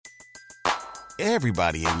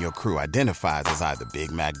Everybody in your crew identifies as either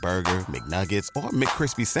Big Mac Burger, McNuggets, or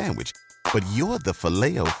McCrispy Sandwich. But you're the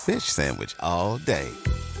Filet-O-Fish Sandwich all day.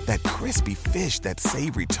 That crispy fish, that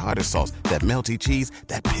savory tartar sauce, that melty cheese,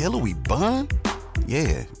 that pillowy bun.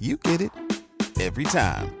 Yeah, you get it. Every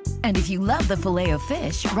time. And if you love the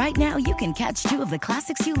Filet-O-Fish, right now you can catch two of the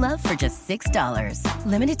classics you love for just $6.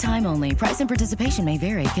 Limited time only. Price and participation may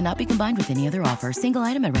vary. Cannot be combined with any other offer. Single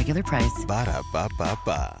item at regular price.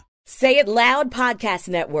 Ba-da-ba-ba-ba. Say It Loud Podcast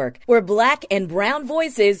Network, where Black and brown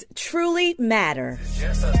voices truly matter.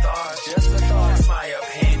 Just a thought, it's my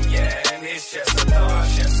opinion. It's just a thought,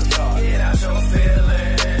 get out your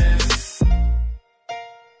feelings.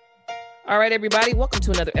 All right, everybody, welcome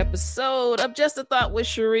to another episode of Just a Thought with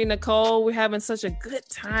Cherie Nicole. We're having such a good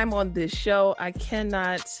time on this show. I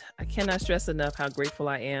cannot stress enough how grateful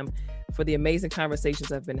I am for the amazing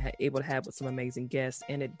conversations I've been able to have with some amazing guests,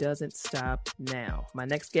 and it doesn't stop now. My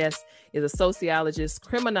next guest is a sociologist,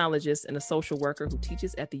 criminologist, and a social worker who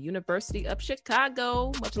teaches at the University of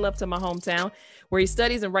Chicago, much love to my hometown, where he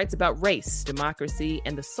studies and writes about race, democracy,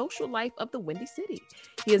 and the social life of the Windy City.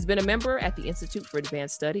 He has been a member at the Institute for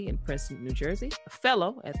Advanced Study in Princeton, New Jersey, a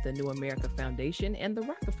fellow at the New America Foundation and the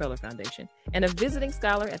Rockefeller Foundation, and a visiting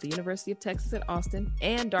scholar at the University of Texas at Austin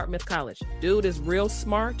and Dartmouth College. Dude is real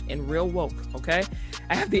smart and real woke, okay?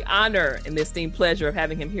 I have the honor and the esteemed pleasure of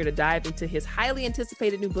having him here to dive into his highly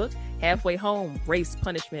anticipated new book, Halfway Home, Race,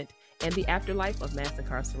 Punishment, and the Afterlife of Mass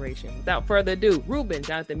Incarceration. Without further ado, Reuben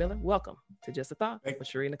Jonathan Miller, welcome to Just a Thought with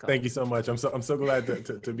Cherie Nicole. Thank you so much. I'm so glad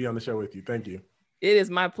to be on the show with you. Thank you. It is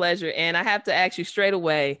my pleasure. And I have to ask you straight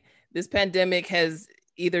away, this pandemic has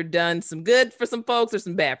either done some good for some folks or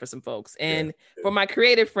some bad for some folks. And for my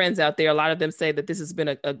creative friends out there, a lot of them say that this has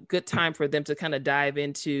been a good time for them to kind of dive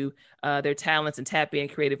into their talents and tap in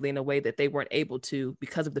creatively in a way that they weren't able to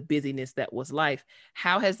because of the busyness that was life.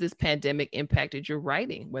 How has this pandemic impacted your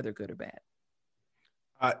writing, whether good or bad?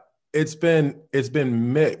 It's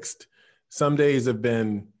been mixed. Some days have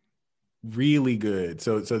been really good.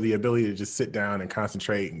 So the ability to just sit down and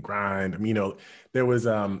concentrate and grind. I mean, there was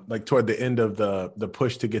like toward the end of the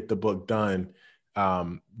push to get the book done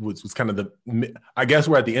was kind of I guess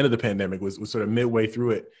we're at the end of the pandemic was sort of midway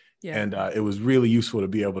through it. Yeah. And it was really useful to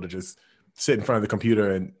be able to just sit in front of the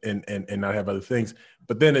computer and not have other things.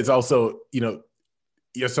 But then it's also,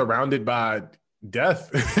 you're surrounded by death,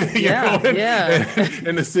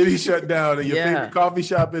 and the city shut down, and your favorite coffee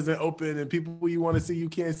shop isn't open, and people you want to see you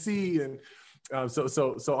can't see, and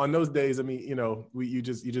so on those days, I mean,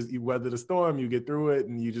 you weather the storm, you get through it,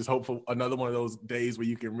 and you just hope for another one of those days where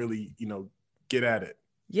you can really get at it.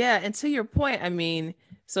 Yeah, and to your point, I mean,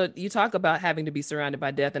 so you talk about having to be surrounded by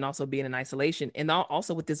death and also being in isolation, and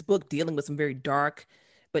also with this book dealing with some very dark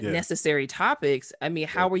but necessary topics. I mean,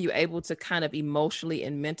 how were you able to kind of emotionally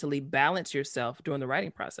and mentally balance yourself during the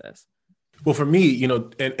writing process? Well, for me,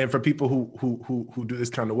 and for people who do this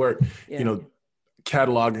kind of work,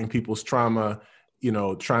 cataloging people's trauma,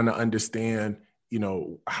 trying to understand,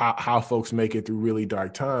 how folks make it through really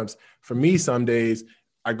dark times. For me, some days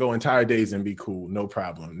I go entire days and be cool, no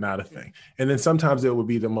problem, not a thing. And then sometimes it would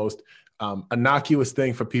be the most innocuous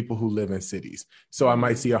thing for people who live in cities. So I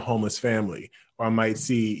might see a homeless family, or I might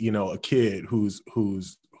see, a kid who's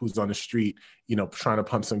on the street, trying to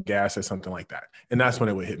pump some gas or something like that. And that's when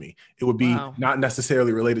it would hit me. It would be not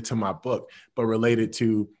necessarily related to my book, but related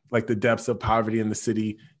to like the depths of poverty in the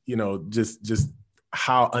city, just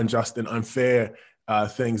how unjust and unfair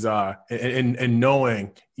things are, and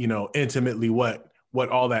knowing, intimately what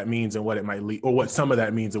all that means and what it might lead, or what some of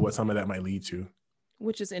that means and what some of that might lead to.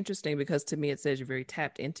 Which is interesting, because to me, it says you're very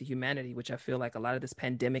tapped into humanity, which I feel like a lot of this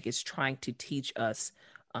pandemic is trying to teach us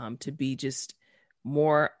to be just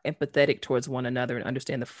more empathetic towards one another and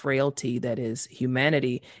understand the frailty that is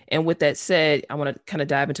humanity. And with that said, I want to kind of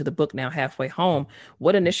dive into the book now, Halfway Home.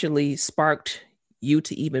 What initially sparked you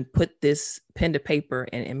to even put this pen to paper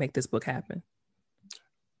and make this book happen?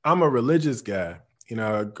 I'm a religious guy.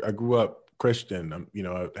 I grew up Christian.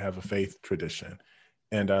 I have a faith tradition.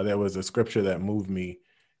 And there was a scripture that moved me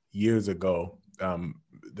years ago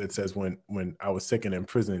that says when I was sick and in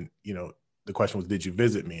prison, the question was, did you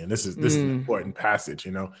visit me? And this is an important passage,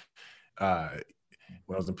 when I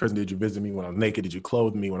was in prison, did you visit me? When I was naked, did you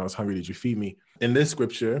clothe me? When I was hungry, did you feed me? In this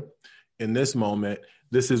scripture, in this moment,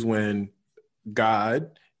 this is when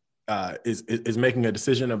God is making a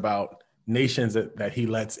decision about nations that he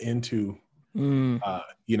lets into, that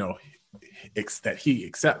he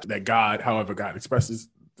accepts, that God, however God expresses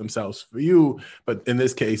themselves for you, but in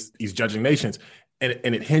this case, he's judging nations, and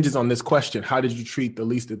it hinges on this question: how did you treat the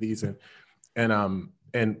least of these? And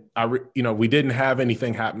we didn't have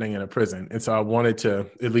anything happening in a prison. And so I wanted to,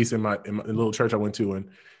 at least in my little church I went to, and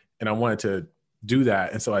I wanted to do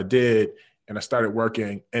that. And so I did, and I started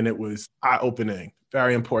working, and it was eye-opening,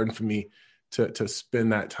 very important for me to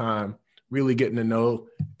spend that time really getting to know,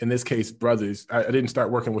 in this case, brothers. I didn't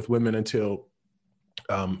start working with women until,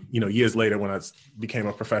 years later when I became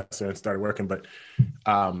a professor and started working, but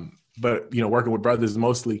working with brothers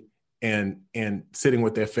mostly, and sitting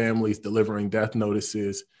with their families, delivering death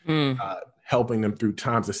notices, helping them through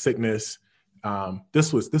times of sickness.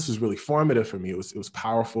 This was really formative for me. It was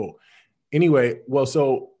powerful. Anyway, well,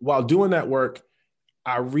 so while doing that work,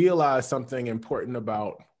 I realized something important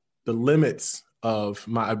about the limits of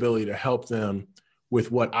my ability to help them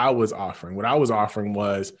with what I was offering. What I was offering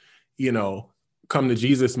was, come to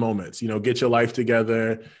Jesus moments, get your life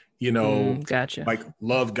together, gotcha. like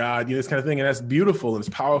love God, this kind of thing. And that's beautiful and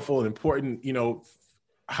it's powerful and important,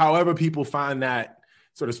 however people find that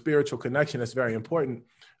sort of spiritual connection, that's very important.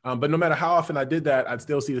 But no matter how often I did that, I'd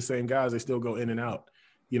still see the same guys. They still go in and out,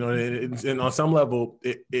 and on some level,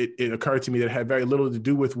 it occurred to me that it had very little to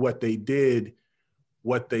do with what they did,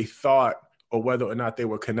 what they thought, or whether or not they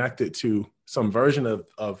were connected to some version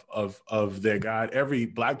of their God. Every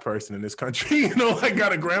Black person in this country,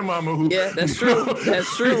 got a grandmama who. Yeah, that's true.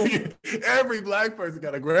 That's true. Every Black person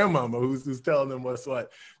got a grandmama who's telling them what's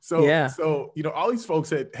what. So all these folks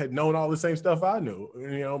had known all the same stuff I knew,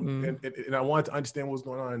 and I wanted to understand what was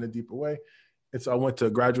going on in a deeper way. And so I went to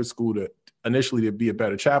graduate school initially to be a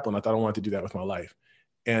better chaplain. I thought I wanted to do that with my life.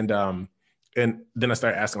 And then I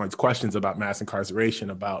started asking all these questions about mass incarceration,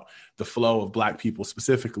 about the flow of Black people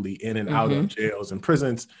specifically in and out of jails and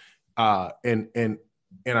prisons, and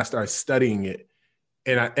I started studying it,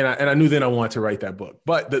 and I knew then I wanted to write that book.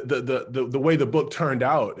 But the way the book turned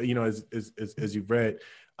out, as you've read,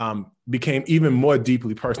 became even more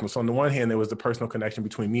deeply personal. So on the one hand, there was the personal connection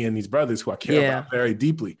between me and these brothers who I care about very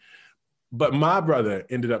deeply. But my brother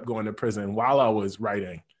ended up going to prison while I was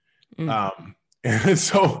writing. And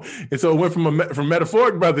so it went from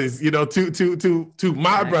metaphoric brothers, to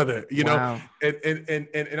my brother, Wow.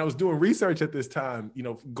 and I was doing research at this time,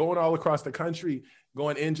 going all across the country,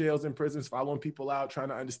 going in jails and prisons, following people out, trying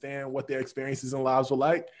to understand what their experiences and lives were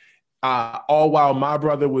like. All while my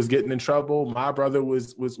brother was getting in trouble, my brother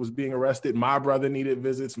was being arrested, my brother needed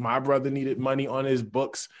visits, my brother needed money on his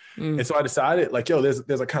books, and so I decided,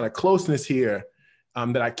 there's a kind of closeness here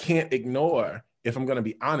that I can't ignore if I'm going to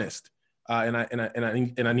be honest. And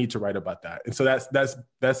I need to write about that. And so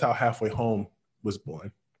that's how Halfway Home was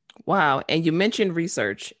born. Wow. And you mentioned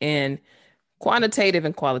research and quantitative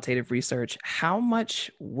and qualitative research. How much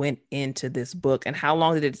went into this book, and how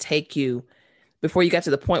long did it take you before you got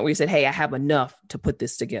to the point where you said, hey, I have enough to put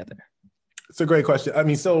this together? It's a great question. I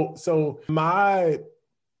mean, so my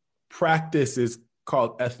practice is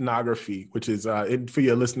called ethnography, which is for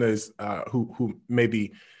your listeners who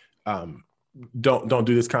maybe don't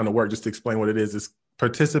do this kind of work, just to explain what it is. It's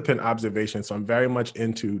participant observation. So I'm very much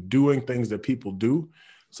into doing things that people do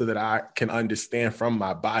so that I can understand from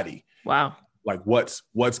my body. Wow. Like what's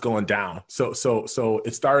going down. So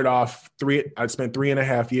it started off I spent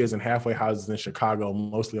 3.5 years in halfway houses in Chicago,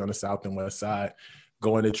 mostly on the South and West Side,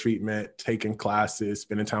 going to treatment, taking classes,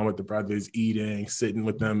 spending time with the brothers, eating, sitting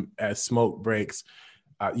with them at smoke breaks,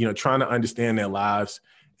 trying to understand their lives.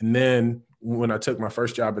 And then when I took my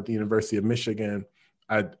first job at the University of Michigan,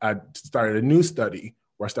 I started a new study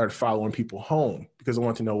where I started following people home because I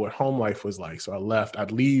wanted to know what home life was like. So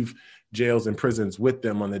I'd leave jails and prisons with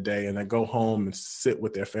them on the day, and I'd go home and sit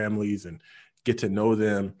with their families and get to know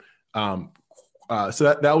them.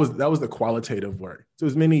 So that was the qualitative work. So it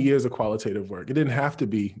was many years of qualitative work. It didn't have to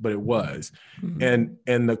be, but it was. Mm-hmm.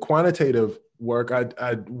 And the quantitative work,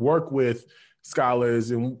 I'd work with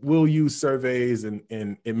scholars, and we'll use surveys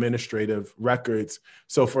and administrative records.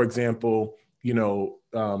 So for example,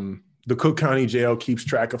 the Cook County Jail keeps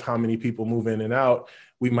track of how many people move in and out.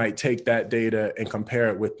 We might take that data and compare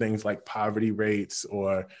it with things like poverty rates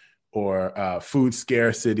or food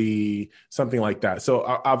scarcity, something like that.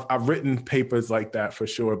 So I've written papers like that for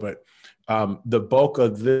sure, but the bulk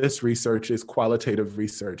of this research is qualitative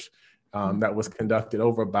research that was conducted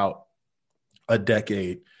over about a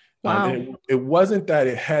decade. Wow. And it wasn't that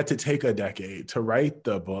it had to take a decade to write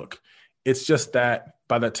the book. It's just that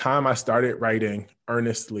by the time I started writing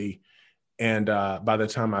earnestly and by the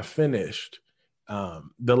time I finished,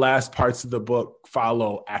 the last parts of the book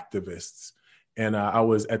follow activists. And I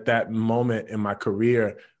was at that moment in my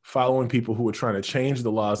career following people who were trying to change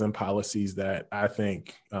the laws and policies that I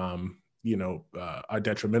think, are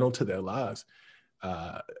detrimental to their lives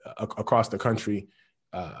across the country.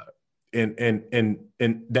 and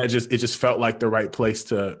that just felt like the right place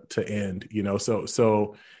to end, you know?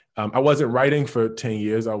 So I wasn't writing for 10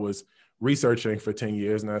 years. I was researching for 10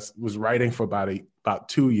 years, and I was writing for about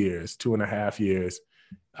 2 years, 2.5 years.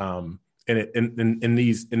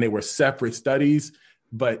 And they were separate studies,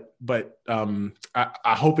 but I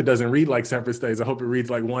hope it doesn't read like separate studies. I hope it reads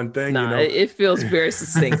like one thing. Nah, you know? It feels very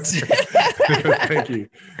succinct. Thank you.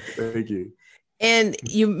 And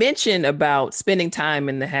you mentioned about spending time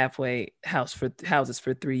in the halfway houses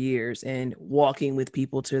for 3 years and walking with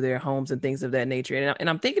people to their homes and things of that nature. And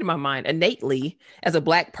I'm thinking in my mind, innately, as a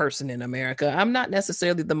Black person in America, I'm not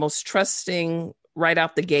necessarily the most trusting right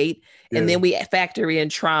off the gate. And then we factor in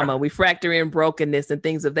trauma, we factor in brokenness and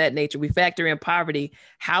things of that nature. We factor in poverty.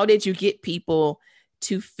 How did you get people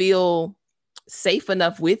to feel safe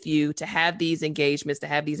enough with you to have these engagements, to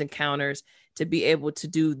have these encounters, to be able to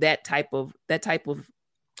do that type of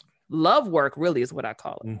love work, really is what I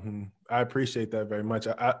call it. Mm-hmm. I appreciate that very much.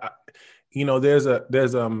 I you know, there's you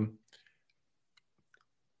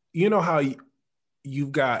know how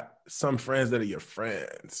you've got some friends that are your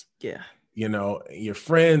friends. Yeah. You know, your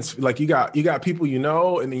friends, like you got people, you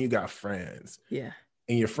know, and then you got friends. Yeah.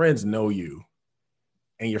 And your friends know you,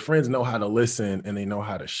 and your friends know how to listen, and they know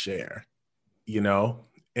how to share, you know?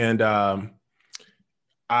 And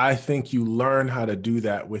I think you learn how to do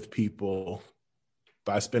that with people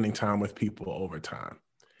by spending time with people over time.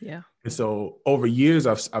 Yeah. And so over years,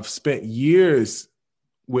 I've spent years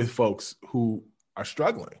with folks who are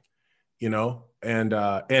struggling, you know, and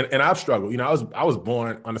I've struggled. You know, I was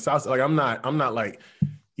born on the South Side. Like I'm not like,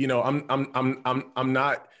 you know, I'm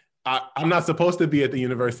not supposed to be at the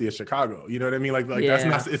University of Chicago. You know what I mean? Like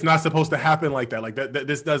it's not supposed to happen like that. Like that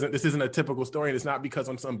this isn't a typical story. And it's not because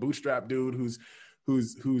I'm some bootstrap dude who's,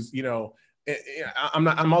 you know,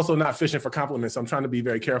 I'm also not fishing for compliments. So I'm trying to be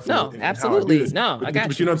very careful. No, in absolutely. How I do this. No, I got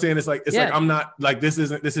but you know what I'm saying? It's like I'm not like this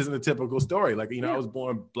isn't a typical story. Like, you know, I was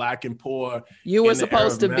born Black and poor. You were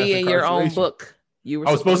supposed to be in your own book. I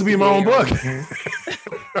was supposed to be in my own book.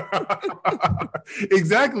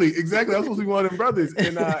 Exactly. I was supposed to be one of them brothers,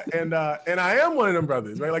 and I am one of them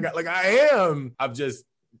brothers, right? Like I am.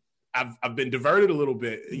 I've been diverted a little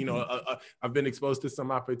bit, you know. I've been exposed to some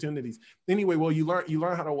opportunities. Anyway, well, you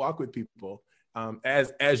learn how to walk with people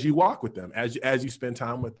as you walk with them, as you spend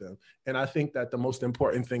time with them. And I think that the most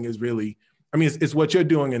important thing is really, I mean, it's what you're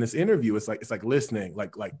doing in this interview. It's like listening,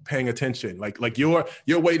 like paying attention, like you're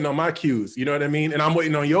waiting on my cues, you know what I mean? And I'm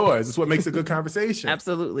waiting on yours. It's what makes a good conversation.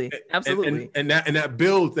 Absolutely. And that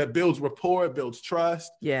builds rapport, it builds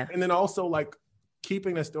trust. Yeah. And then also like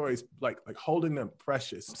keeping the stories, like holding them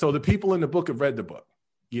precious. So the people in the book have read the book,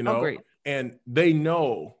 you know, and they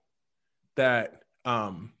know that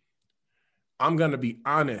I'm going to be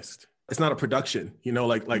honest. It's not a production, you know,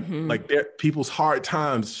 like people's hard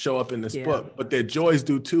times show up in this book, but their joys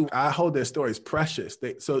do too. I hold their stories precious.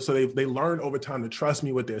 So they learn over time to trust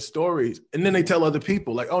me with their stories. And then they tell other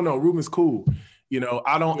people like, oh no, Reuben's cool. You know,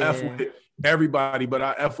 I don't F with everybody, but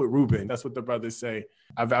I F with Reuben. That's what the brothers say.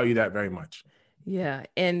 I value that very much. Yeah.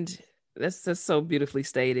 And that's just so beautifully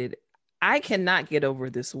stated. I cannot get over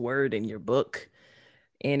this word in your book,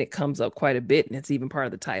 and it comes up quite a bit, and it's even part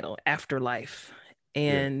of the title, Afterlife.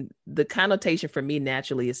 And the connotation for me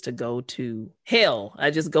naturally is to go to hell. I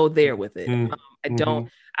just go there with it. I don't,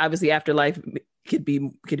 obviously afterlife could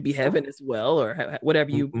be heaven as well, or whatever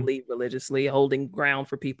you believe religiously, holding ground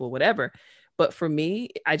for people, whatever. But for me,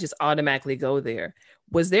 I just automatically go there.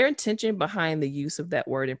 Was there intention behind the use of that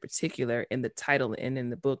word in particular in the title and in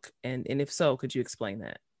the book? And if so, could you explain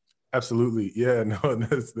that? Absolutely. Yeah, no,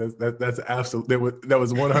 that's absolutely, that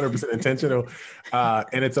was 100% intentional.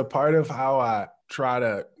 And it's a part of how I try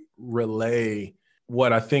to relay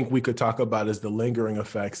what I think we could talk about as the lingering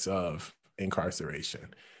effects of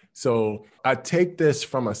incarceration. So I take this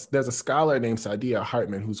from there's a scholar named Saidiya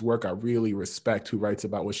Hartman whose work I really respect, who writes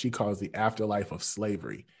about what she calls the afterlife of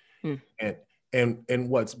slavery. And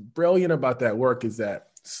what's brilliant about that work is that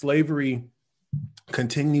slavery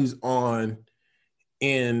continues on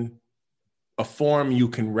in a form you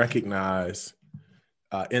can recognize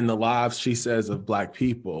in the lives, she says, of Black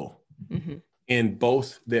people, in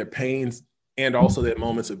both their pains and also their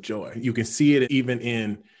moments of joy. You can see it even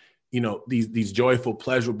in, you know, these joyful,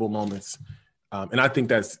 pleasurable moments. And I think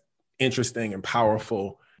that's interesting and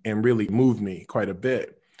powerful and really moved me quite a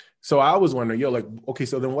bit. So I was wondering, okay,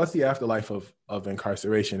 so then what's the afterlife of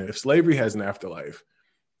incarceration? If slavery has an afterlife,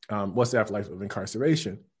 what's the afterlife of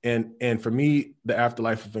incarceration? And for me, the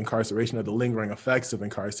afterlife of incarceration are the lingering effects of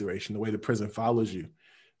incarceration, the way the prison follows you.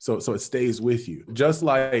 So it stays with you. Just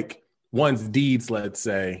like one's deeds, let's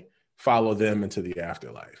say, follow them into the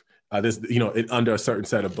afterlife. under a certain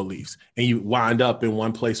set of beliefs, and you wind up in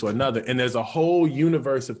one place or another. And there's a whole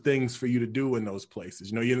universe of things for you to do in those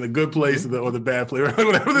places. You're in the good place or the bad place,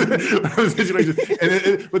 whatever the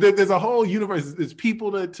situation. But there's a whole universe. There's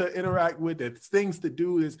people to interact with. There's things to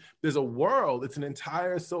do. There's a world. It's an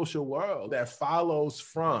entire social world that follows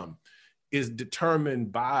from, is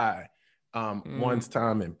determined by one's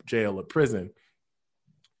time in jail or prison.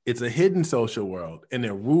 It's a hidden social world, and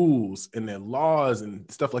there are rules and there are laws and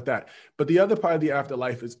stuff like that. But the other part of the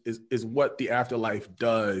afterlife is what the afterlife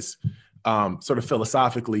does, sort of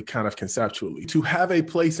philosophically, kind of conceptually. To have a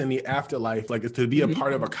place in the afterlife, like, is to be a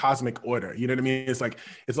part of a cosmic order. You know what I mean? It's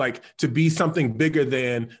like to be something bigger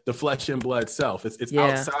than the flesh and blood self. It's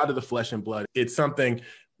outside of the flesh and blood. It's something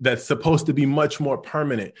that's supposed to be much more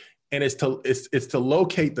permanent, and it's to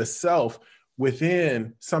locate the self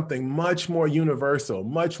within something much more universal,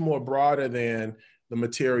 much more broader than the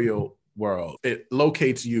material world. It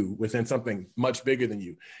locates you within something much bigger than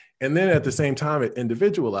you. And then at the same time, it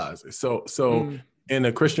individualizes. So in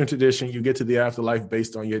a Christian tradition, you get to the afterlife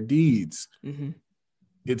based on your deeds. Mm-hmm.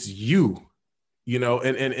 It's you,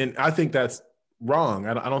 and I think that's wrong.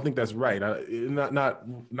 I don't think that's right.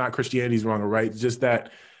 Not Christianity's wrong or right. It's just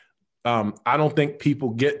that I don't think people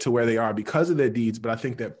get to where they are because of their deeds, but I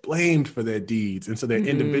think they're blamed for their deeds. And so they're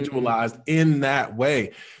individualized in that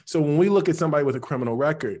way. So when we look at somebody with a criminal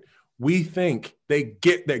record, we think they're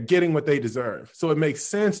getting what they deserve. So it makes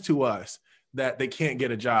sense to us that they can't get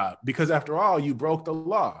a job because, after all, you broke the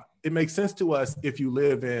law. It makes sense to us if you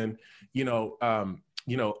live in,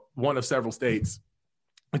 one of several states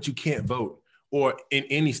that you can't vote, or in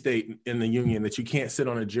any state in the union that you can't sit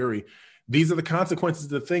on a jury. These are the consequences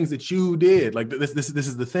of the things that you did. Like this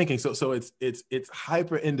is the thinking. So it's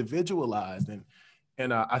hyper individualized,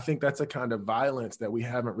 and I think that's a kind of violence that we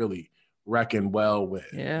haven't really reckoned well with.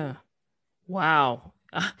 Yeah. Wow.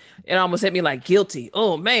 It almost hit me like guilty.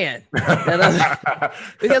 Oh man.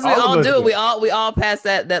 Because we all do it. We all pass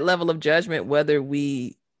that level of judgment, whether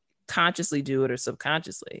we consciously do it or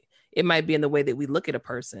subconsciously. It might be in the way that we look at a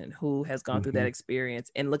person who has gone through that experience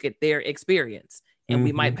and look at their experience. And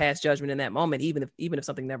we might pass judgment in that moment, even if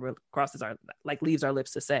something never leaves our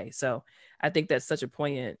lips to say. So I think that's such a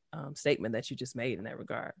poignant statement that you just made in that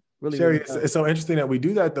regard. Really, Sherry, really it's so interesting that we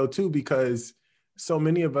do that though too, because so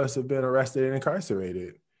many of us have been arrested and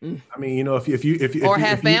incarcerated. I mean, if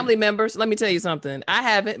have family members. Let me tell you something. I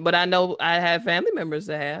haven't, but I know I have family members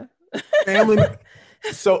that have family.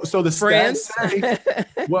 So the friends stats say,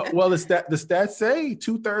 the stats say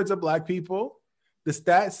 2/3 of Black people. The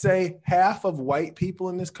stats say half of white people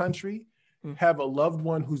in this country have a loved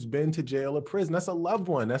one who's been to jail or prison. That's a loved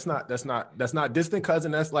one. That's not distant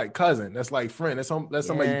cousin. That's like cousin. That's like friend. That's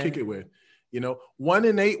somebody you kick it with. 1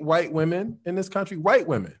 in 8 white women in this country, white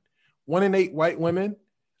women, 1 in 8 white women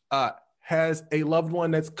has a loved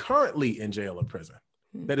one that's currently in jail or prison.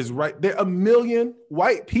 That is right. There are 1 million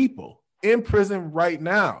white people in prison right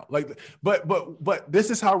now. But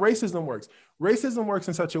this is how racism works. Racism works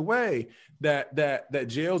in such a way that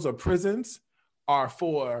jails or prisons are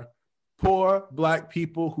for poor Black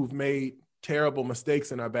people who've made terrible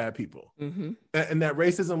mistakes and are bad people. And that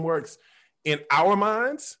racism works in our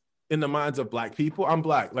minds, in the minds of Black people. I'm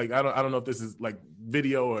Black. Like, I don't know if this is like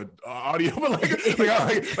video or audio, but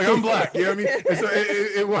like I'm Black. You know what I mean? And so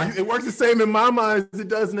it works the same in my mind as it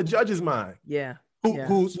does in the judge's mind. Yeah.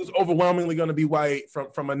 Who's overwhelmingly going to be white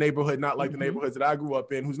from a neighborhood not like the neighborhoods that I grew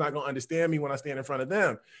up in, who's not going to understand me when I stand in front of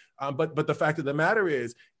them. But the fact of the matter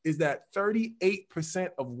is that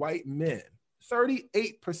 38% of white men,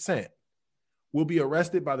 38% will be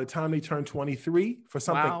arrested by the time they turn 23 for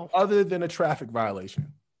something other than a traffic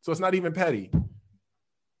violation. So it's not even petty.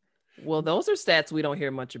 Well, those are stats we don't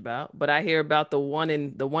hear much about, but I hear about the one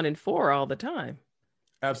in 4 all the time.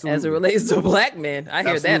 Absolutely. As it relates to Black men, I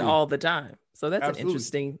hear that all the time. So that's an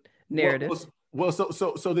interesting narrative.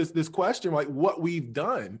 So this question, like what we've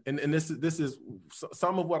done, and this is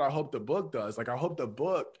some of what I hope the book does. Like I hope the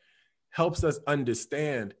book helps us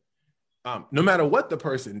understand, no matter what the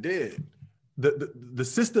person did, the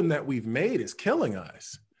system that we've made is killing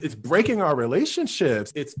us. It's breaking our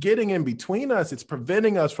relationships. It's getting in between us. It's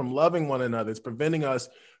preventing us from loving one another. It's preventing us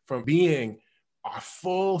from being our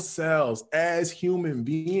full selves as human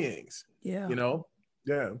beings. Yeah.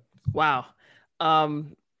 Yeah. Wow.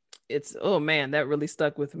 Oh man, that really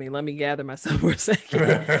stuck with me. Let me gather myself for a second.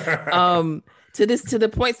 To the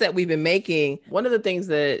points that we've been making, one of the things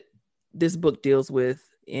that this book deals with,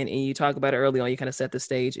 and you talk about it early on, you kind of set the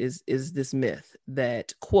stage, is this myth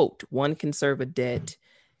that, quote, one can serve a debt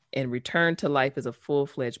and return to life as a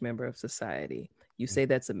full-fledged member of society. You say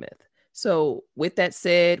that's a myth. So with that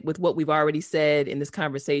said, with what we've already said in this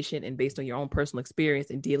conversation and based on your own personal experience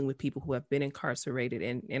in dealing with people who have been incarcerated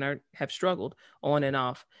and have struggled on and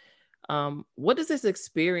off, what does this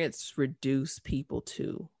experience reduce people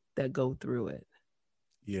to that go through it?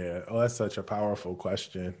 Yeah. Oh, that's such a powerful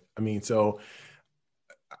question. I mean, so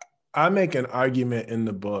I make an argument in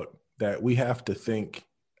the book that we have to think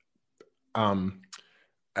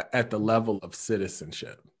at the level of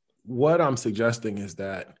citizenship. What I'm suggesting is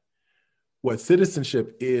that what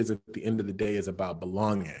citizenship is at the end of the day is about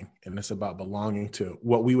belonging. And it's about belonging to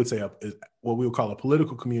what we would say is what we would call a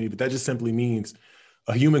political community, but that just simply means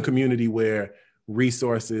a human community where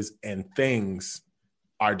resources and things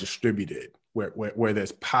are distributed, where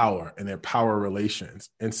there's power and there are power relations.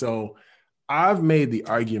 And so I've made the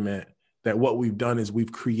argument that what we've done is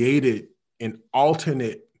we've created an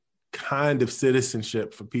alternate kind of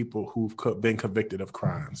citizenship for people who've been convicted of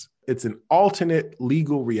crimes. It's an alternate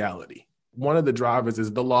legal reality. One of the drivers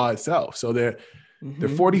is the law itself. So there are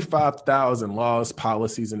 45,000 laws,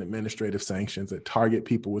 policies, and administrative sanctions that target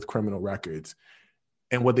people with criminal records.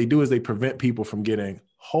 And what they do is they prevent people from getting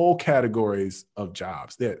whole categories of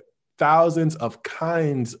jobs. There are thousands of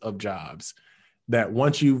kinds of jobs that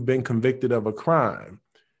once you've been convicted of a crime,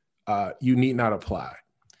 you need not apply.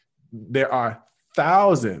 There are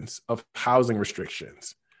thousands of housing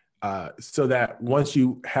restrictions so that once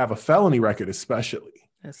you have a felony record, especially,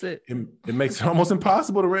 that's it. It makes it almost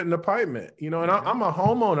impossible to rent an apartment, and I'm a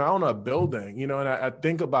homeowner, I own a building, and I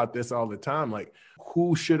think about this all the time. Like,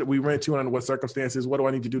 who should we rent to and under what circumstances? What do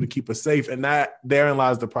I need to do to keep us safe? And therein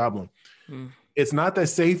lies the problem. It's not that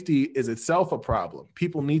safety is itself a problem.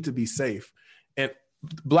 People need to be safe. And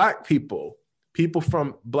Black people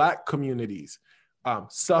from Black communities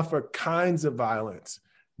suffer kinds of violence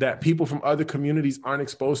that people from other communities aren't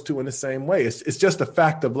exposed to in the same way. It's just a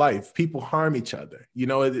fact of life. People harm each other.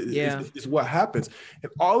 It's what happens.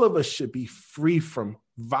 And all of us should be free from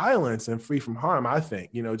violence and free from harm, I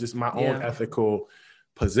think. Just my own ethical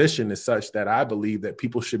position is such that I believe that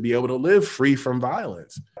people should be able to live free from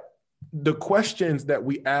violence. The questions that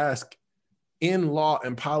we ask in law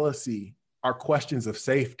and policy are questions of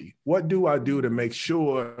safety. What do I do to make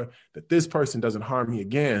sure that this person doesn't harm me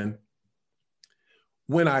again?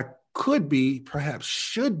 When I could be, perhaps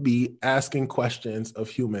should be, asking questions of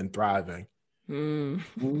human thriving.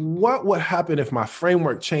 What would happen if my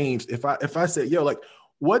framework changed? If I said,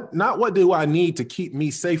 what do I need to keep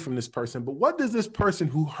me safe from this person? But what does this person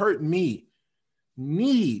who hurt me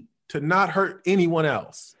need to not hurt anyone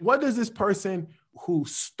else? What does this person who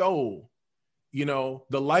stole, the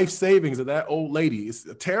life savings of that old lady? It's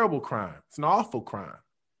a terrible crime. It's an awful crime.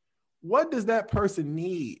 What does that person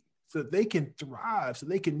need so that they can thrive, so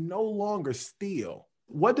they can no longer steal?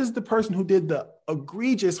 What does the person who did the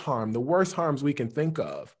egregious harm, the worst harms we can think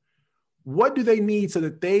of, what do they need so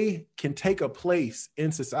that they can take a place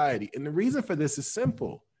in society? And the reason for this is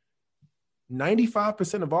simple.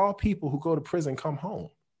 95% of all people who go to prison come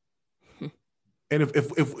home. And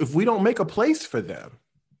if we don't make a place for them,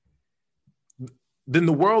 then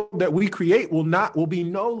the world that we create will be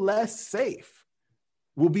no less safe,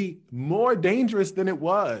 will be more dangerous than it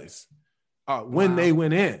was when they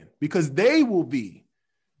went in, because they will be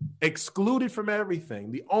excluded from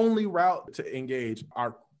everything. The only route to engage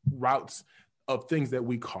are routes of things that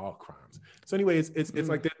we call crimes. So anyway, it's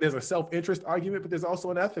like there's a self-interest argument, but there's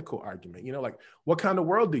also an ethical argument. Like, what kind of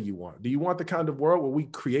world do you want? Do you want the kind of world where we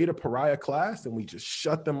create a pariah class and we just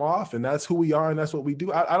shut them off and that's who we are and that's what we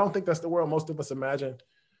do? I don't think that's the world most of us imagine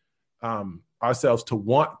ourselves to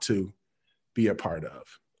want to be a part of.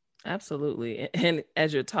 Absolutely. And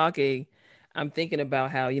as you're talking, I'm thinking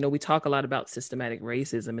about how, we talk a lot about systematic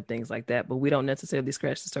racism and things like that, but we don't necessarily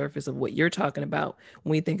scratch the surface of what you're talking about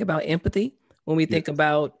when we think about empathy, when we think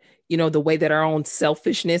about, the way that our own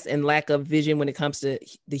selfishness and lack of vision when it comes to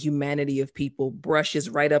the humanity of people brushes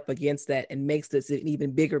right up against that and makes this an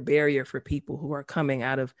even bigger barrier for people who are coming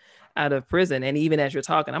out of prison. And even as you're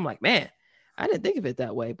talking, I'm like, man, I didn't think of it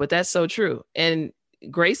that way, but that's so true. And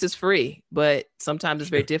grace is free, but sometimes it's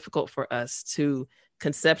very difficult for us to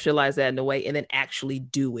conceptualize that in a way and then actually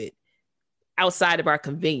do it outside of our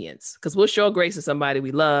convenience. Because we'll show grace to somebody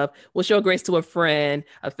we love. We'll show grace to a friend,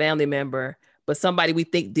 a family member, but somebody we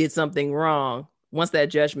think did something wrong, once that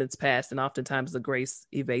judgment's passed, and oftentimes the grace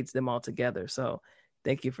evades them altogether. So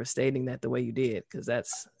thank you for stating that the way you did, because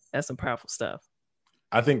that's some powerful stuff.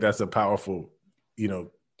 I think that's a powerful,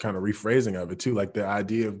 kind of rephrasing of it too, like the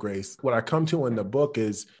idea of grace. What I come to in the book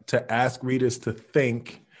is to ask readers to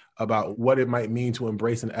think about what it might mean to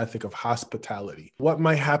embrace an ethic of hospitality. What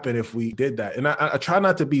might happen if we did that? And I try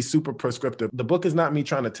not to be super prescriptive. The book is not me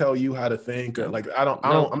trying to tell you how to think or like, I'm not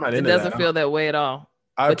into that. It doesn't feel that way at all.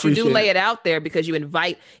 But you do lay it out there because you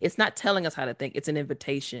invite, it's not telling us how to think. It's an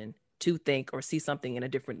invitation to think or see something in a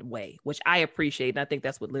different way, which I appreciate. And I think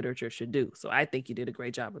that's what literature should do. So I think you did a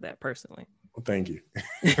great job with that personally. Well, thank you.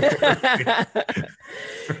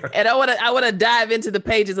 And I want to dive into the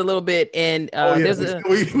pages a little bit. And we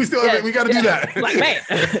got to do that. Like, man,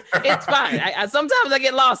 it's fine. I sometimes I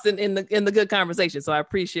get lost in the good conversation. So I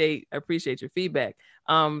appreciate your feedback.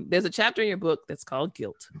 There's a chapter in your book that's called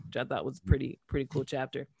Guilt, which I thought was a pretty cool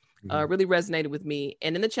chapter. Really resonated with me.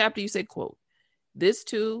 And in the chapter you say, quote, "This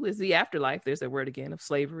too is the afterlife," there's that word again, "of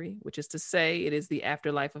slavery, which is to say it is the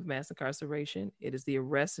afterlife of mass incarceration. It is the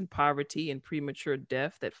arrest and poverty and premature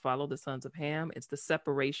death that follow the sons of Ham. It's the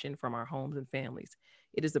separation from our homes and families.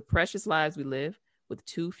 It is the precious lives we live with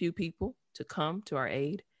too few people to come to our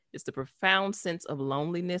aid. It's the profound sense of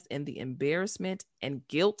loneliness and the embarrassment and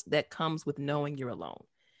guilt that comes with knowing you're alone."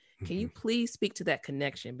 Can you please speak to that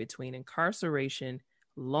connection between incarceration,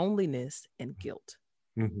 loneliness, and guilt?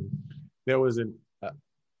 There was an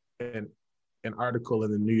article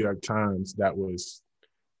in the New York Times that was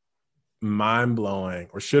mind-blowing,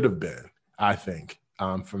 or should have been, I think,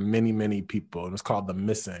 for many, many people. It was called "The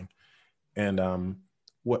Missing." And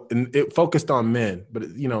it focused on men, but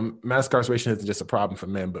mass incarceration isn't just a problem for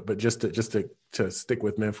men, but just to stick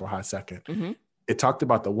with men for a hot second. It talked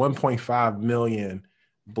about the 1.5 million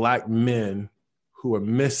Black men who are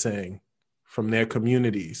missing from their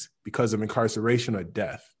communities because of incarceration or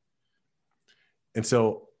death. And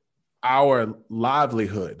so our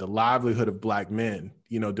livelihood, the livelihood of Black men,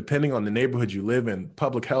 depending on the neighborhood you live in,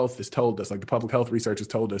 public health has told us, like the public health research has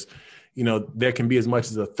told us, there can be as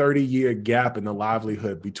much as a 30-year gap in the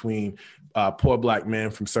livelihood between poor Black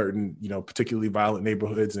men from certain, particularly violent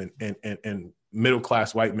neighborhoods and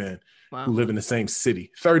middle-class white men who live in the same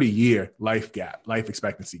city. 30-year life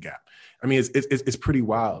expectancy gap. I mean, it's pretty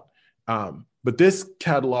wild. But this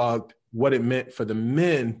cataloged what it meant for the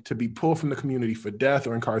men to be pulled from the community for death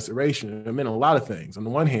or incarceration. It meant a lot of things. On the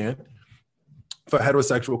one hand, for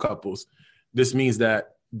heterosexual couples, this means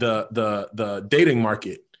that the dating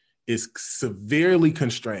market is severely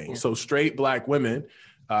constrained. So straight Black women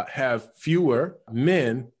have fewer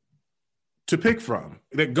men to pick from.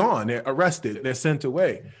 They're gone, they're arrested, they're sent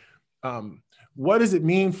away. What does it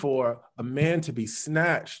mean for a man to be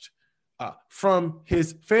snatched from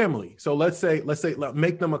his family? So let's say,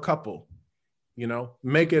 make them a couple,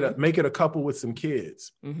 make it a couple with some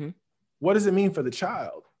kids. What does it mean for the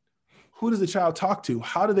child? Who does the child talk to?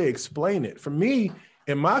 How do they explain it? For me,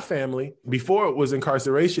 in my family, before it was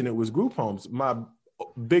incarceration, it was group homes. My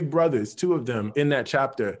big brothers, two of them in that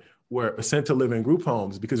chapter, were sent to live in group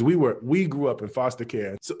homes because we grew up in foster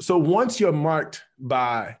care. So once you're marked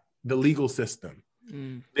by the legal system,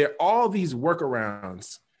 there are all these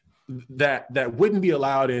workarounds that wouldn't be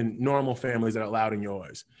allowed in normal families that are allowed in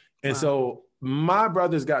yours. And so my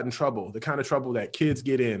brothers got in trouble, the kind of trouble that kids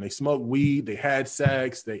get in. They smoked weed, they had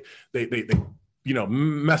sex, they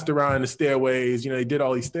messed around in the stairways, they did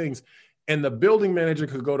all these things. And the building manager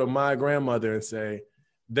could go to my grandmother and say,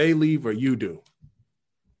 "They leave or you do."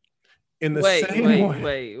 In the same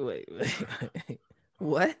way. Wait.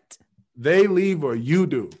 What? They leave or you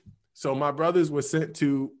do. So my brothers were sent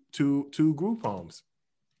to group homes.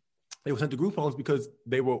 They were sent to group homes because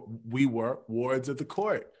we were wards of the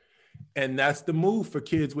court. And that's the move for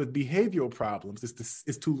kids with behavioral problems,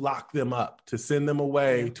 is to lock them up, to send them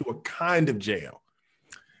away to a kind of jail.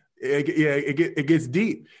 It gets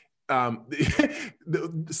deep. So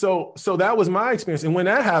that was my experience. And when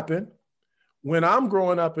that happened, when I'm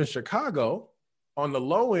growing up in Chicago on the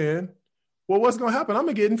low end, well, what's going to happen? I'm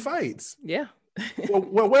going to get in fights. Yeah.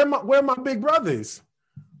 well, where are my big brothers?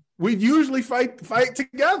 We usually fight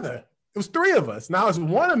together. It was three of us. Now it's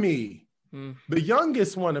one of me, the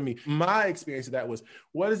youngest one of me. My experience of that was,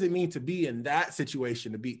 what does it mean to be in that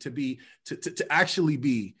situation, to actually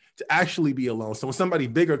be alone? So when somebody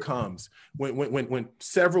bigger comes, when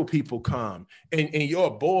several people come, and you're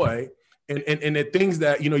a boy, and the things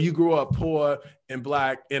that, you grew up poor and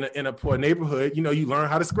Black in a poor neighborhood, you learn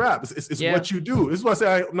how to scrap. It's what you do. This is why I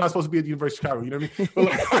say I'm not supposed to be at the University of Chicago, you know what I mean?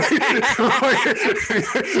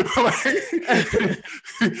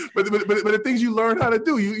 But the things you learn how to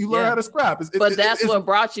do, you learn how to scrap. But that's what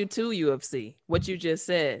brought you to UFC, what you just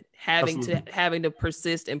said, having to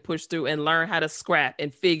persist and push through and learn how to scrap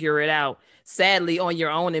and figure it out, sadly on your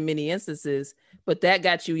own in many instances. But that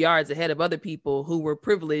got you yards ahead of other people who were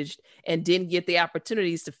privileged and didn't get the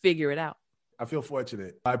opportunities to figure it out. I feel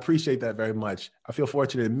fortunate. I appreciate that very much. I feel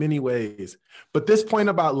fortunate in many ways. But this point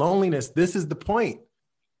about loneliness, this is the point.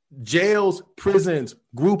 Jails, prisons,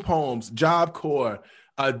 group homes, Job Corps,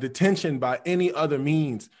 detention by any other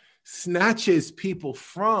means snatches people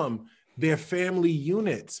from their family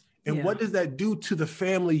units. And what does that do to the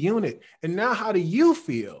family unit? And now how do you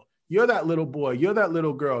feel? You're that little boy, you're that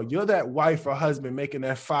little girl, you're that wife or husband making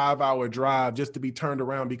that 5-hour drive just to be turned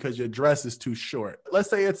around because your dress is too short. Let's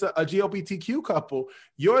say it's a GLBTQ couple.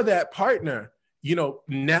 You're that partner,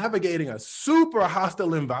 navigating a super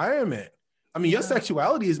hostile environment. I mean, your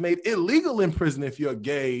sexuality is made illegal in prison if you're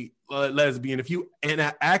gay, lesbian. If you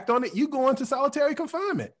act on it, you go into solitary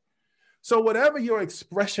confinement. So whatever your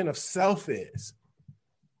expression of self is,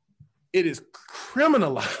 it is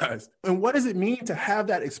criminalized. And what does it mean to have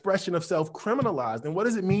that expression of self criminalized? And what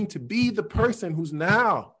does it mean to be the person who's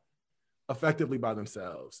now effectively by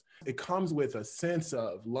themselves? It comes with a sense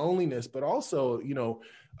of loneliness, but also,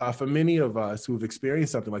 for many of us who've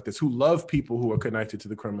experienced something like this, who love people who are connected to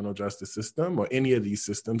the criminal justice system or any of these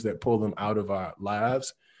systems that pull them out of our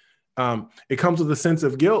lives, it comes with a sense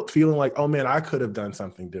of guilt, feeling like, oh man, I could have done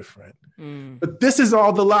something different. But this is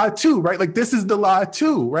all the lie too, right? Like this is the lie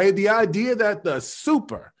too, right? The idea that the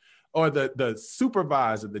super or the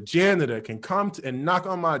supervisor, the janitor can come and knock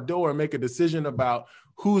on my door and make a decision about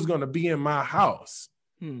who's going to be in my house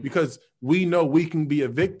because we know we can be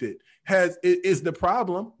evicted is the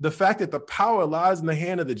problem. The fact that the power lies in the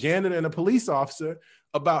hand of the janitor and the police officer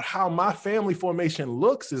about how my family formation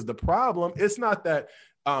looks is the problem. It's not that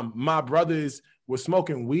my brothers were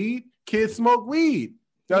smoking weed. Kids smoke weed.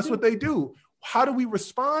 That's what they do. How do we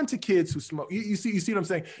respond to kids who smoke? You see what I'm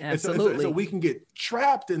saying? Absolutely. So we can get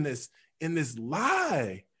trapped in this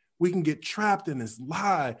lie. We can get trapped in this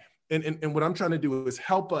lie. And what I'm trying to do is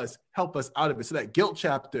help us out of it. So that guilt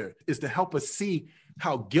chapter is to help us see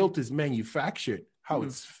how guilt is manufactured, how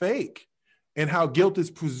it's fake, and how guilt is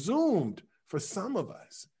presumed for some of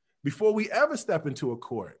us before we ever step into a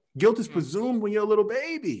court. Guilt is presumed when you're a little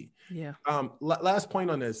baby. Yeah. Last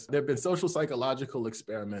point on this, there have been social psychological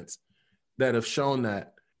experiments that have shown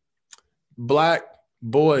that Black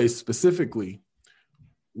boys specifically,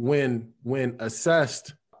 when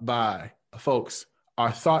assessed by folks,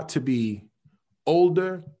 are thought to be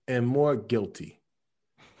older and more guilty.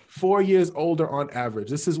 4 years older on average.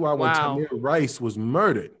 This is why when Tamir Rice was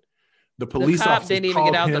murdered, the police cop officer didn't even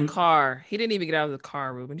get out of the car. He didn't even get out of the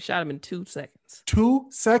car, Reuben. He shot him in 2 seconds. 2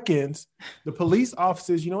 seconds. The police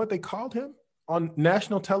officers, you know what they called him on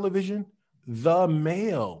national television? The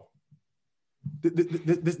male.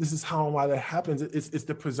 This is how and why that happens. It's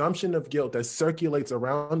the presumption of guilt that circulates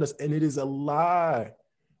around us, and it is a lie.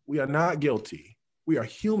 We are not guilty. We are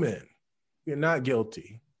human. We are not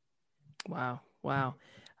guilty. Wow.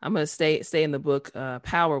 I'm going to stay in the book.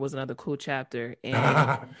 Power was another cool chapter.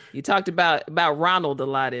 And you talked about Ronald a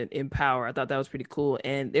lot in Power. I thought that was pretty cool.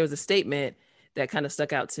 And there was a statement that kind of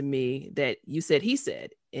stuck out to me that you said, he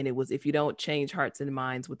said, and it was, if you don't change hearts and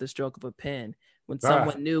minds with the stroke of a pen, when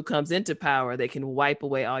someone new comes into power, they can wipe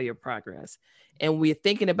away all your progress. And we're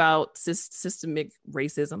thinking about systemic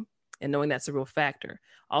racism and knowing that's a real factor.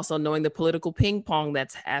 Also knowing the political ping pong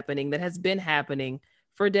that's happening, that has been happening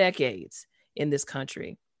for decades in this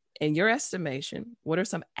country. In your estimation, what are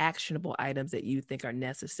some actionable items that you think are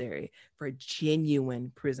necessary for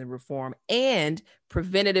genuine prison reform and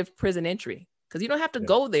preventative prison entry? Because you don't have to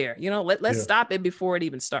go there. Let's stop it before it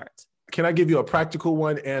even starts. Can I give you a practical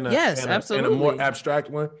one and a more abstract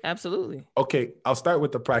one? Absolutely. Okay, I'll start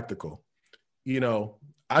with the practical.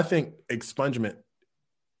 I think expungement,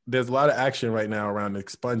 there's a lot of action right now around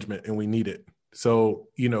expungement and we need it. So,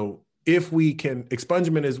 if we can,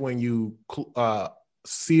 expungement is when you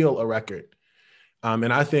seal a record.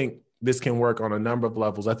 And I think this can work on a number of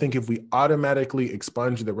levels. I think if we automatically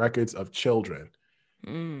expunge the records of children,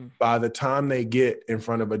 by the time they get in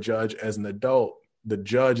front of a judge as an adult, the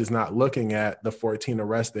judge is not looking at the 14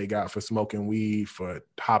 arrests they got for smoking weed, for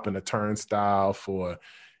hopping a turnstile, for,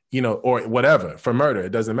 or whatever, for murder.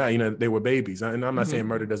 It doesn't matter. They were babies. And I'm not saying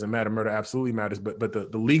murder doesn't matter. Murder absolutely matters. But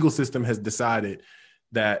the legal system has decided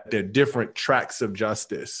that there are different tracks of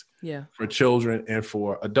justice for children and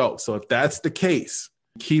for adults. So if that's the case,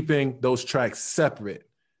 keeping those tracks separate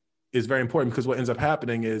is very important, because what ends up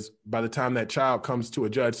happening is by the time that child comes to a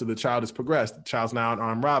judge, so the child has progressed, the child's now an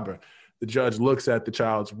armed robber. The judge looks at the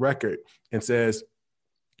child's record and says,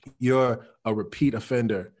 you're a repeat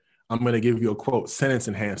offender. I'm going to give you a quote, sentence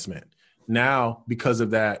enhancement. Now, because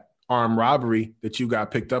of that armed robbery that you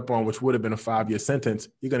got picked up on, which would have been a 5-year sentence,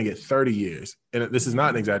 you're going to get 30 years. And this is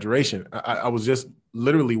not an exaggeration. I was just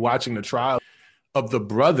literally watching the trial of the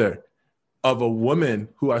brother of a woman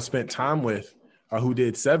who I spent time with, who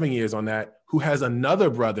did 7 years on that, who has another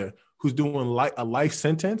brother who's doing a life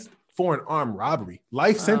sentence for an armed robbery,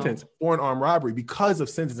 sentence for an armed robbery because of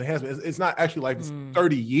sentence enhancement. It's not actually life, it's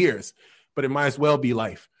 30 years, but it might as well be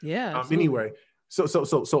life. Yeah. Anyway, so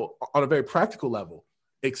on a very practical level,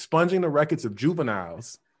 expunging the records of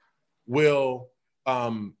juveniles will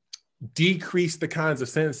decrease the kinds of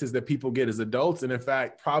sentences that people get as adults, and in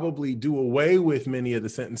fact, probably do away with many of the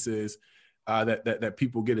sentences that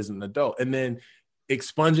people get as an adult. And then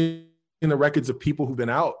expunging the records of people who've been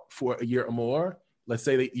out for a year or more. Let's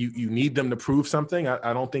say that you need them to prove something.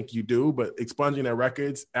 I don't think you do, but expunging their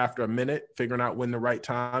records after a minute, figuring out when the right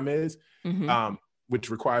time is, which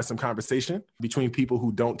requires some conversation between people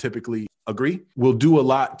who don't typically agree, will do a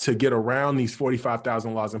lot to get around these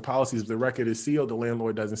 45,000 laws and policies. If the record is sealed, the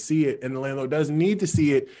landlord doesn't see it, and the landlord doesn't need to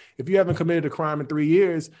see it. If you haven't committed a crime in 3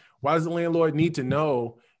 years, why does the landlord need to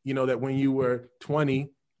know, that when you were 20,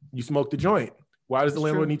 you smoked a joint? Why does the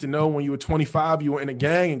landlord need to know when you were 25, you were in a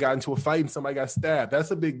gang and got into a fight and somebody got stabbed?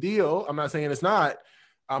 That's a big deal. I'm not saying it's not,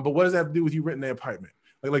 but what does that have to do with you renting their apartment?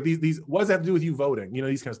 Like these, what does that have to do with you voting?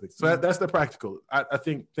 These kinds of things. So that's the practical. I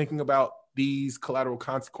think thinking about these collateral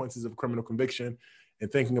consequences of criminal conviction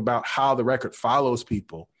and thinking about how the record follows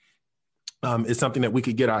people is something that we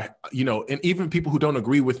could get and even people who don't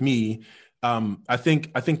agree with me, I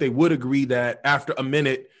think they would agree that after a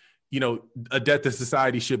minute, a debt to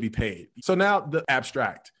society should be paid. So now the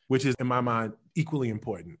abstract, which is in my mind equally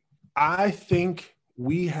important. I think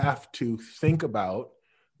we have to think about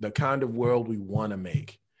the kind of world we want to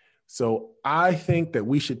make. So I think that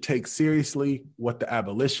we should take seriously what the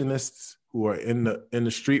abolitionists who are in the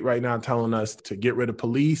street right now telling us to get rid of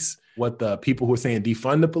police, what the people who are saying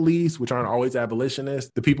defund the police, which aren't always abolitionists,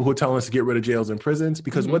 the people who are telling us to get rid of jails and prisons,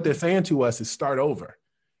 because what they're saying to us is start over.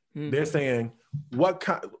 They're saying,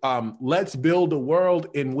 let's build a world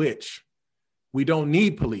in which we don't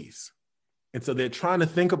need police. And so they're trying to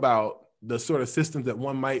think about the sort of systems that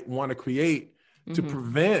one might want to create to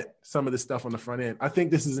prevent some of this stuff on the front end. I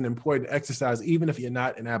think this is an important exercise, even if you're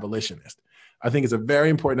not an abolitionist. I think it's a very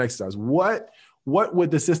important exercise. What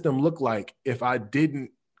would the system look like if I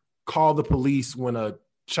didn't call the police when a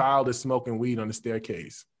child is smoking weed on the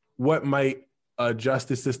staircase? What might a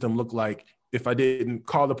justice system look like if I didn't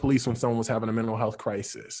call the police when someone was having a mental health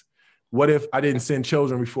crisis? What if I didn't send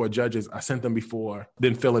children before judges? I sent them before,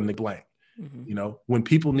 then fill in the blank. When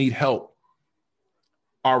people need help,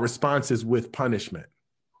 our response is with punishment.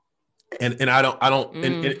 And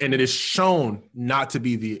it is shown not to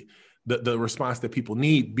be the response that people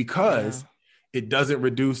need, because it doesn't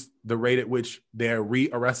reduce the rate at which they're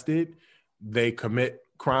rearrested. They commit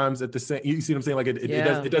crimes at the same, you see what I'm saying? Like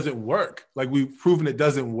it doesn't work. Like we've proven it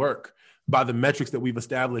doesn't work by the metrics that we've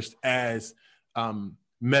established as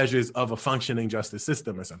measures of a functioning justice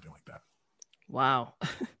system or something like that. Wow.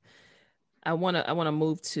 I want to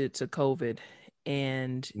move to COVID,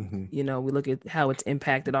 and we look at how it's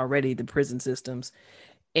impacted already the prison systems,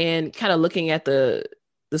 and kind of looking at the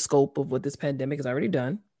scope of what this pandemic has already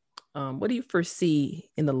done. What do you foresee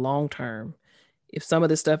in the long term if some of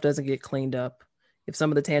this stuff doesn't get cleaned up? If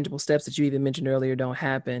some of the tangible steps that you even mentioned earlier don't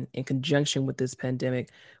happen in conjunction with this pandemic,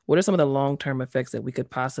 what are some of the long-term effects that we could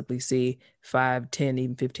possibly see 5, 10,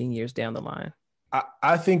 even 15 years down the line?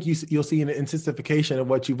 I think you'll see an intensification of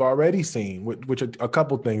what you've already seen, which are a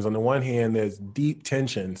couple things. On the one hand, there's deep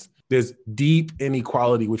tensions. There's deep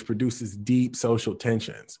inequality, which produces deep social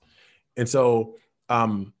tensions. And so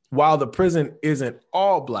while the prison isn't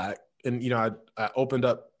all Black, and, I opened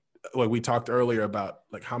up, like we talked earlier about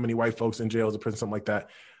like how many white folks in jails or prison, something like that.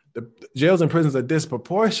 The jails and prisons are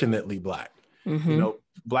disproportionately Black.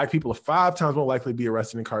 Black people are 5 times more likely to be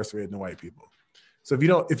arrested and incarcerated than white people. So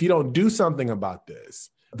if you don't do something about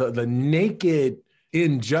this, the naked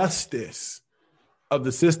injustice of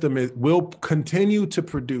the system will continue to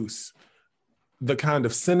produce the kind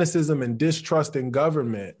of cynicism and distrust in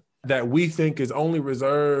government that we think is only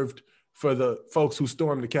reserved for the folks who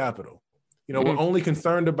stormed the Capitol. We're only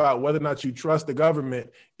concerned about whether or not you trust the government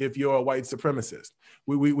if you're a white supremacist.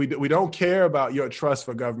 We don't care about your trust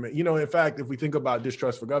for government. In fact, if we think about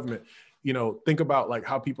distrust for government, think about like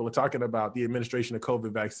how people are talking about the administration of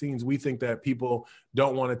COVID vaccines. We think that people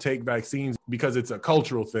don't want to take vaccines because it's a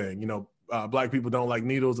cultural thing. Black people don't like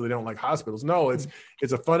needles or they don't like hospitals. No, it's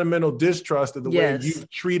a fundamental distrust of the way you've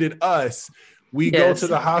treated us. We go to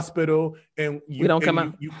the hospital and we don't come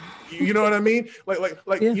out. You know what I mean?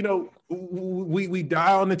 We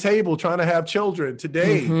die on the table trying to have children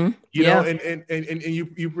today. And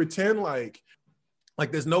you pretend like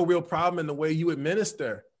there's no real problem in the way you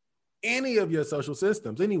administer any of your social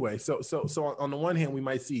systems. Anyway, so on the one hand, we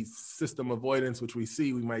might see system avoidance, which we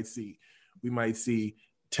might see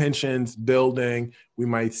tensions building. We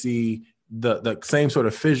might see the same sort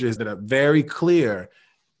of fissures that are very clear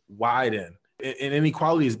widen. And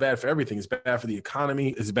inequality is bad for everything. It's bad for the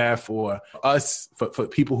economy. It's bad for us, for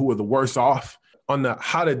people who are the worse off. On the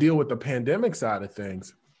how to deal with the pandemic side of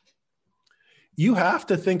things, you have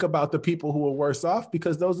to think about the people who are worse off,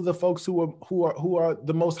 because those are the folks who are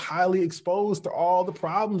the most highly exposed to all the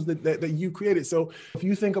problems that you created. So if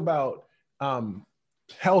you think about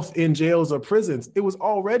health in jails or prisons, it was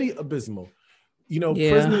already abysmal.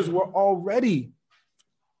 Prisoners were already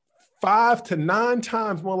 5 to 9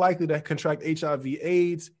 times more likely to contract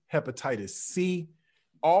HIV/AIDS, hepatitis C.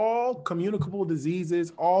 All communicable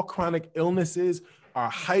diseases, all chronic illnesses are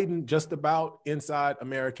heightened just about inside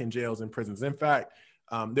American jails and prisons. In fact,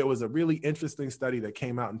 there was a really interesting study that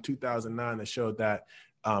came out in 2009 that showed that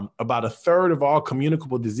about a third of all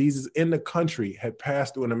communicable diseases in the country had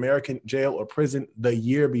passed through an American jail or prison the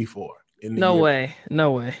year before. No way.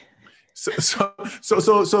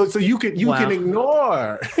 So you can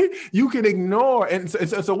ignore, and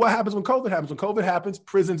so what happens when COVID happens? When COVID happens,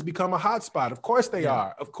 prisons become a hotspot. Of course they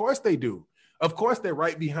are. Of course they do. Of course they're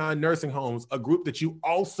right behind nursing homes, a group that you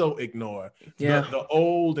also ignore. The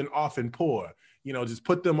old and often poor. Just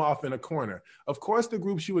put them off in a corner. Of course, the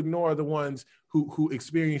groups you ignore are the ones who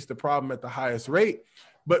experience the problem at the highest rate.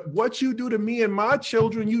 But what you do to me and my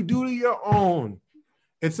children, you do to your own.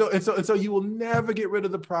 And so you will never get rid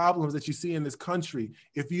of the problems that you see in this country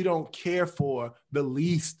if you don't care for the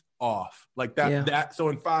least off like that. Yeah. So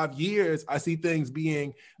in 5 years, I see things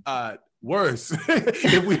being worse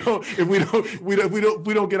if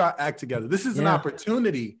we don't get our act together. This is an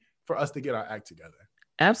opportunity for us to get our act together.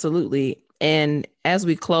 Absolutely. And as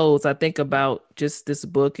we close, I think about just this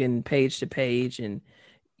book and page to page, and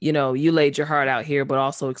you laid your heart out here, but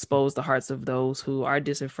also exposed the hearts of those who are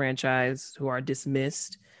disenfranchised, who are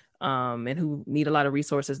dismissed, and who need a lot of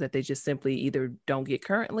resources that they just simply either don't get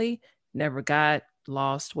currently, never got,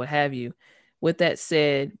 lost, what have you. With that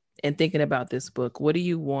said, and thinking about this book, what do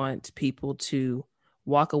you want people to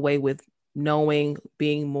walk away with knowing,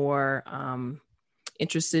 being more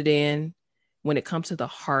interested in when it comes to the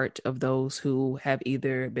heart of those who have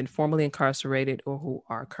either been formerly incarcerated or who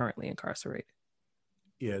are currently incarcerated?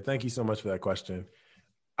 Yeah, thank you so much for that question.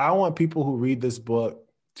 I want people who read this book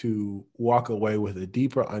to walk away with a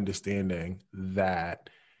deeper understanding that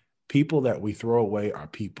people that we throw away are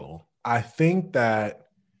people. I think that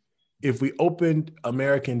if we opened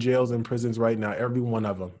American jails and prisons right now, every one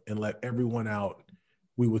of them, and let everyone out,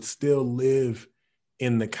 we would still live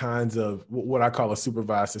in the kinds of what I call a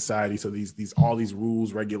supervised society. So all these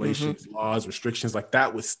rules, regulations, laws, restrictions, like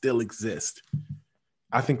that would still exist.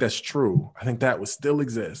 I think that's true. I think that would still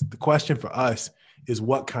exist. The question for us is,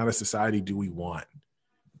 what kind of society do we want?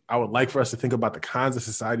 I would like for us to think about the kind of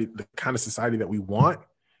society that we want.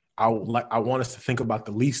 I want us to think about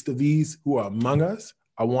the least of these who are among us.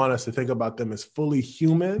 I want us to think about them as fully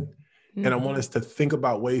human. And I want us to think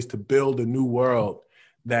about ways to build a new world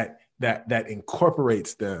that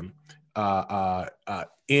incorporates them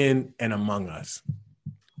in and among us.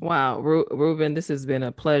 Wow, Reuben, this has been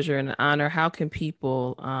a pleasure and an honor. How can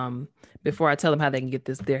people, before I tell them how they can get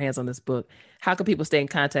their hands on this book, how can people stay in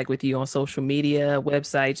contact with you on social media,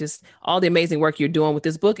 website, just all the amazing work you're doing with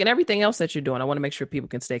this book and everything else that you're doing? I want to make sure people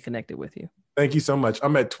can stay connected with you. Thank you so much.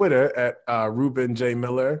 I'm at Twitter at Reuben J.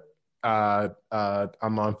 Miller. I'm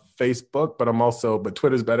on Facebook, but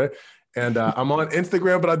Twitter's better. And I'm on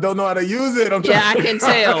Instagram, but I don't know how to use it. I can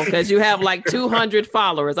tell because you have like 200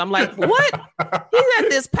 followers. I'm like, what? He's at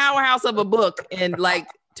this powerhouse of a book and like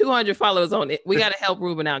 200 followers on it. We got to help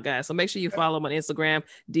Reuben out, guys. So make sure you follow him on Instagram,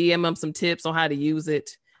 DM him some tips on how to use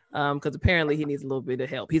it. Because apparently he needs a little bit of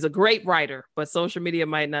help. He's a great writer, but social media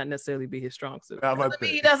might not necessarily be his strong suit.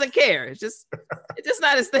 He doesn't care. It's just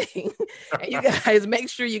not his thing. And you guys make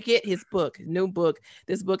sure you get his book, new book.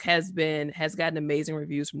 This book has gotten amazing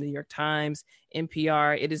reviews from the New York Times,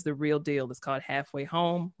 NPR. It is the real deal. It's called Halfway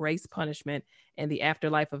Home, Race, Punishment, and the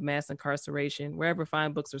Afterlife of Mass Incarceration, wherever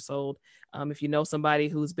fine books are sold. If you know somebody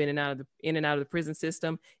who's been in and out of the prison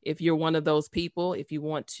system, if you're one of those people, if you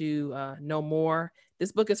want to know more,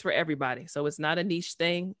 this book is for everybody. So it's not a niche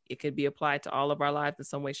thing. It could be applied to all of our lives in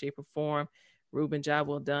some way, shape, or form. Reuben, job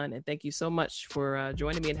well done. And thank you so much for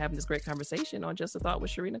joining me and having this great conversation on Just a Thought with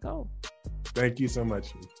Sharina Cole. Thank you so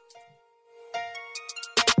much.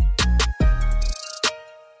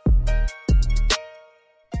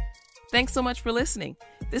 Thanks so much for listening.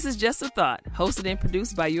 This is Just a Thought, hosted and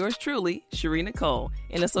produced by yours truly, Sharina Cole,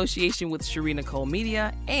 in association with Sharina Cole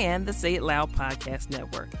Media and the Say It Loud Podcast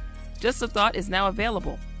Network. Just a Thought is now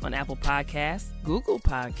available on Apple Podcasts, Google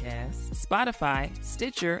Podcasts, Spotify,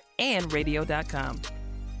 Stitcher, and radio.com.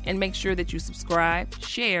 And make sure that you subscribe,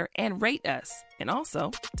 share, and rate us. And also,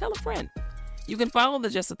 tell a friend. You can follow the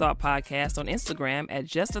Just a Thought podcast on Instagram at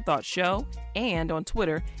Just a Thought Show and on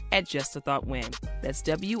Twitter at Just a Thought Win. That's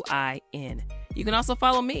WIN. You can also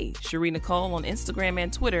follow me, Cherie Nicole, on Instagram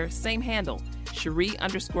and Twitter, same handle,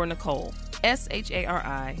 Cherie_Nicole, SHARI_NYCOLE.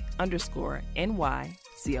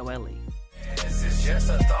 This is just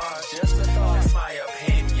a thought, it's my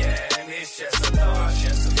opinion. It's just a thought,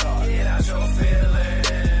 get out your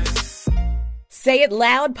feelings. Say It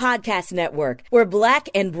Loud Podcast Network, where Black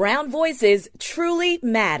and brown voices truly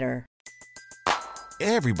matter.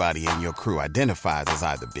 Everybody in your crew identifies as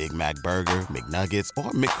either Big Mac Burger, McNuggets,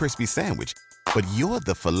 or McCrispy Sandwich. But you're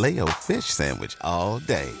the Filet-O-Fish Sandwich all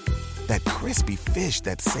day. That crispy fish,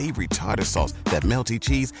 that savory tartar sauce, that melty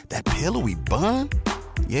cheese, that pillowy bun.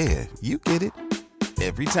 Yeah, you get it.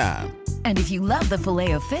 Every time. And if you love the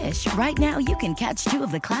Filet-O-Fish, right now you can catch two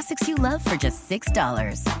of the classics you love for just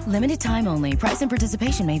 $6. Limited time only. Price and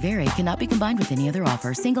participation may vary. Cannot be combined with any other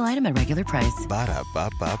offer. Single item at regular price.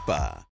 Ba-da-ba-ba-ba.